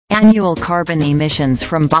Annual carbon emissions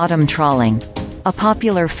from bottom trawling. A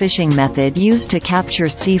popular fishing method used to capture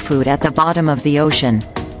seafood at the bottom of the ocean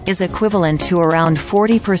is equivalent to around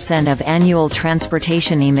 40% of annual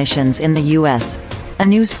transportation emissions in the U.S., a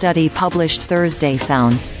new study published Thursday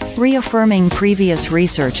found, reaffirming previous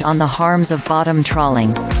research on the harms of bottom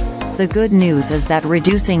trawling. The good news is that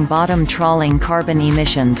reducing bottom trawling carbon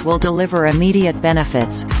emissions will deliver immediate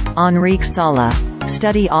benefits, Enric Sala,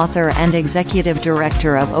 study author and executive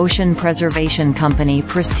director of ocean preservation company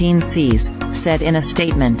Pristine Seas, said in a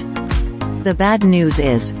statement. The bad news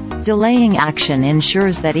is, delaying action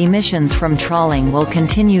ensures that emissions from trawling will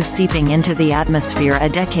continue seeping into the atmosphere a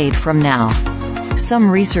decade from now. Some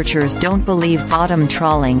researchers don't believe bottom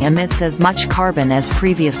trawling emits as much carbon as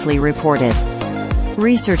previously reported.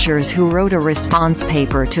 Researchers who wrote a response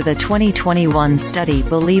paper to the 2021 study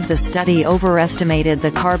believe the study overestimated the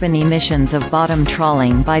carbon emissions of bottom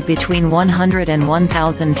trawling by between 100 and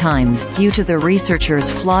 1,000 times due to the researchers'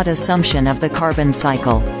 flawed assumption of the carbon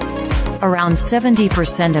cycle. Around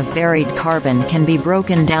 70% of buried carbon can be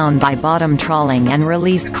broken down by bottom trawling and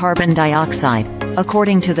release carbon dioxide,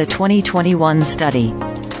 according to the 2021 study.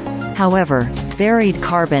 However, buried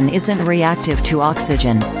carbon isn't reactive to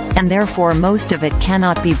oxygen, and therefore most of it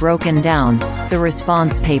cannot be broken down, the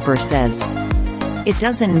response paper says. It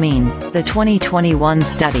doesn't mean the 2021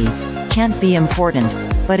 study can't be important,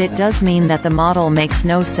 but it does mean that the model makes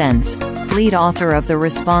no sense, lead author of the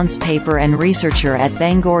response paper and researcher at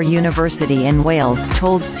Bangor University in Wales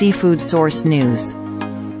told SeafoodSource News.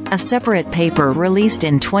 A separate paper released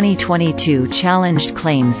in 2022 challenged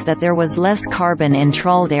claims that there was less carbon in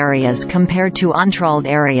trawled areas compared to untrawled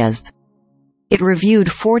areas. It reviewed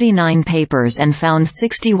 49 papers and found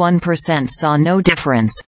 61% saw no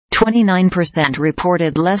difference, 29%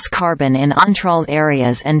 reported less carbon in untrawled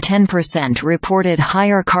areas and 10% reported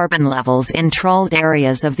higher carbon levels in trawled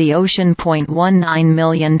areas of the ocean. 0.19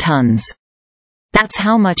 million tons. That's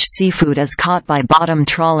how much seafood is caught by bottom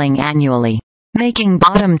trawling annually, making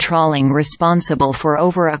bottom trawling responsible for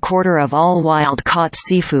over a quarter of all wild-caught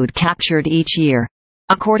seafood captured each year,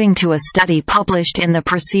 according to a study published in the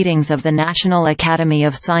Proceedings of the National Academy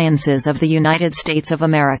of Sciences of the United States of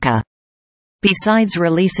America. Besides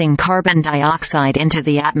releasing carbon dioxide into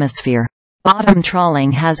the atmosphere, bottom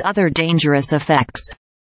trawling has other dangerous effects.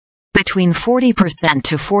 Between 40%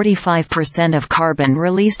 to 45% of carbon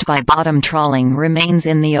released by bottom trawling remains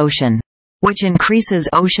in the ocean, which increases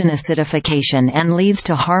ocean acidification and leads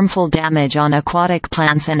to harmful damage on aquatic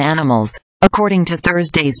plants and animals, according to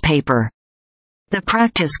Thursday's paper. The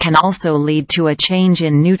practice can also lead to a change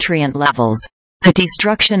in nutrient levels, the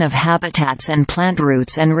destruction of habitats and plant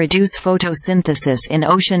roots, and reduce photosynthesis in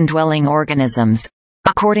ocean-dwelling organisms,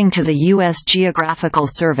 according to the U.S. Geographical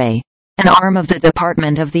Survey, an arm of the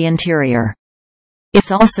Department of the Interior.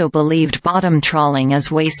 It's also believed bottom trawling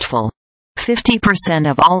is wasteful. 50%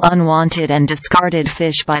 of all unwanted and discarded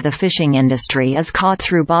fish by the fishing industry is caught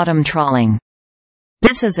through bottom trawling.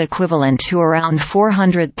 This is equivalent to around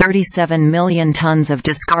 437 million tons of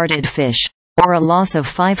discarded fish, or a loss of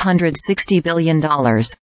 $560 billion,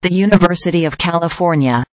 the University of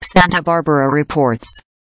California, Santa Barbara reports.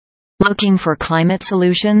 Looking for climate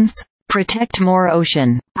solutions? Protect more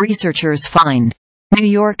ocean, researchers find. New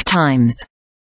York Times.